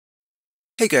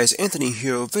Hey guys, Anthony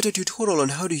here with a tutorial on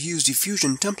how to use the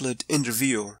Fusion template in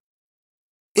Reevio.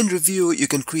 In Reevio, you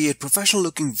can create professional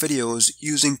looking videos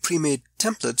using pre-made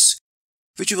templates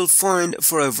which you will find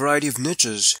for a variety of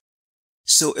niches.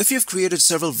 So if you've created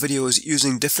several videos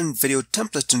using different video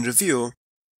templates in Reevio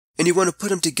and you want to put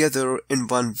them together in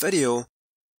one video,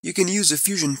 you can use the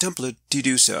Fusion template to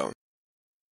do so.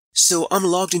 So I'm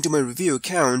logged into my Reevio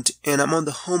account and I'm on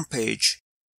the home page.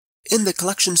 In the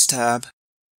Collections tab,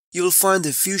 you will find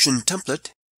the Fusion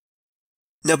template.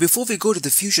 Now before we go to the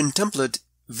Fusion template,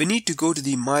 we need to go to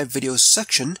the My Videos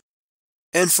section,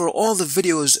 and for all the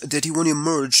videos that you want to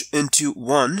merge into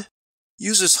one,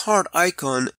 use this heart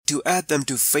icon to add them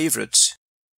to favorites.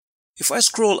 If I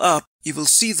scroll up, you will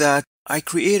see that I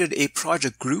created a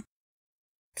project group,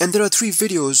 and there are 3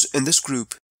 videos in this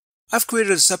group. I've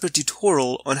created a separate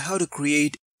tutorial on how to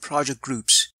create project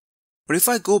groups. But if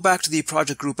I go back to the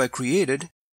project group I created,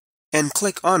 and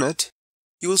click on it,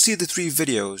 you will see the 3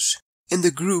 videos in the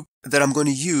group that I'm going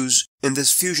to use in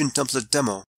this Fusion template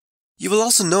demo. You will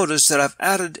also notice that I've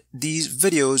added these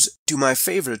videos to my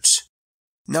favorites.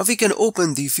 Now we can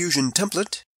open the Fusion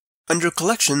template under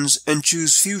Collections and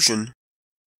choose Fusion.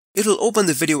 It will open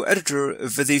the video editor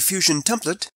with the Fusion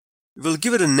template. We'll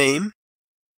give it a name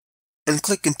and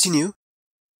click Continue.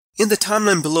 In the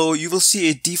timeline below, you will see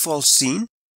a default scene.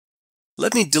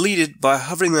 Let me delete it by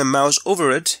hovering my mouse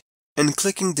over it and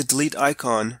clicking the delete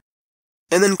icon,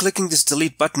 and then clicking this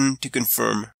delete button to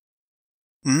confirm.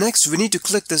 Next, we need to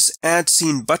click this add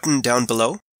scene button down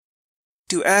below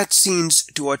to add scenes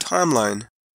to our timeline.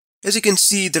 As you can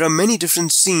see, there are many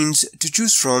different scenes to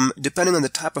choose from depending on the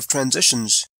type of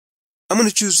transitions. I'm going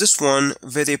to choose this one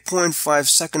with a 0.5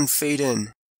 second fade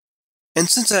in. And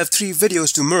since I have 3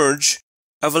 videos to merge,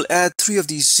 I will add 3 of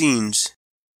these scenes.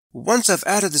 Once I've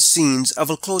added the scenes, I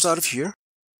will close out of here,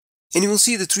 and you will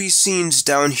see the 3 scenes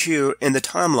down here in the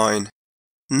timeline.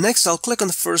 Next, I'll click on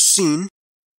the first scene,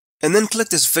 and then click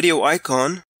this video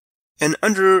icon, and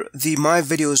under the My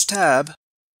Videos tab,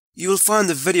 you will find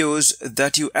the videos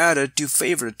that you added to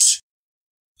favorites.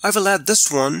 I will add this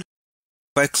one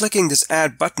by clicking this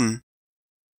add button.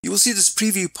 You will see this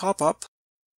preview pop up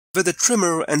with a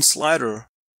trimmer and slider.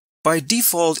 By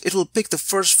default, it will pick the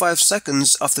first 5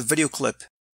 seconds of the video clip.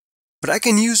 But I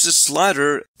can use the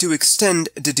slider to extend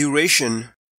the duration.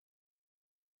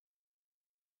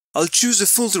 I'll choose the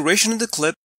full duration of the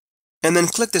clip and then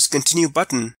click this Continue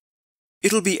button.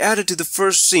 It will be added to the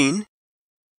first scene.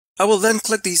 I will then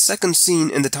click the second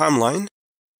scene in the timeline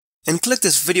and click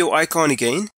this video icon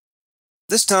again.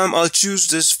 This time I'll choose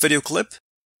this video clip,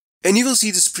 and you will see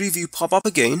this preview pop up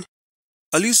again.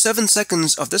 I'll use 7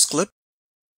 seconds of this clip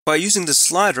by using the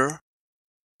slider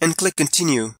and click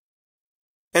Continue.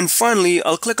 And finally,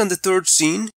 I'll click on the third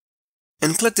scene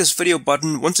and click this video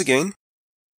button once again.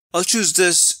 I'll choose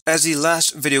this as the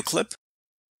last video clip.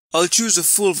 I'll choose a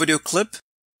full video clip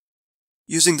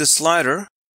using the slider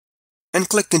and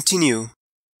click Continue.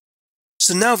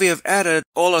 So now we have added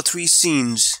all our 3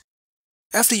 scenes.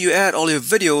 After you add all your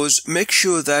videos, make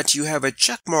sure that you have a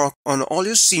check mark on all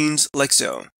your scenes like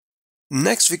so.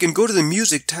 Next, we can go to the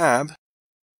Music tab,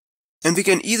 and we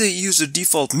can either use the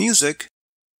default music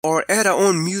or add our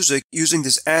own music using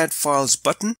this Add Files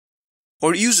button,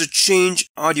 or use the Change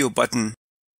Audio button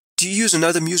to use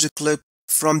another music clip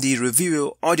from the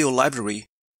Reevio audio library.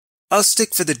 I'll stick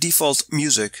with the default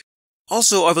music.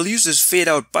 Also, I will use this Fade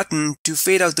Out button to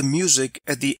fade out the music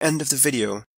at the end of the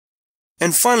video.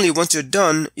 And finally, once you're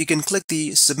done, you can click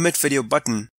the Submit Video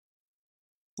button.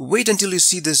 Wait until you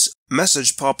see this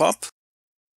message pop up,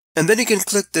 and then you can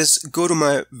click this Go to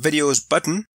My Videos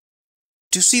button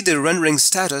to see the rendering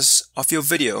status of your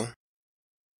video.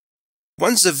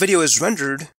 Once the video is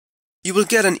rendered, you will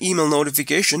get an email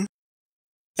notification,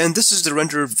 and this is the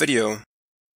rendered video.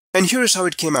 And here is how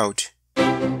it came out.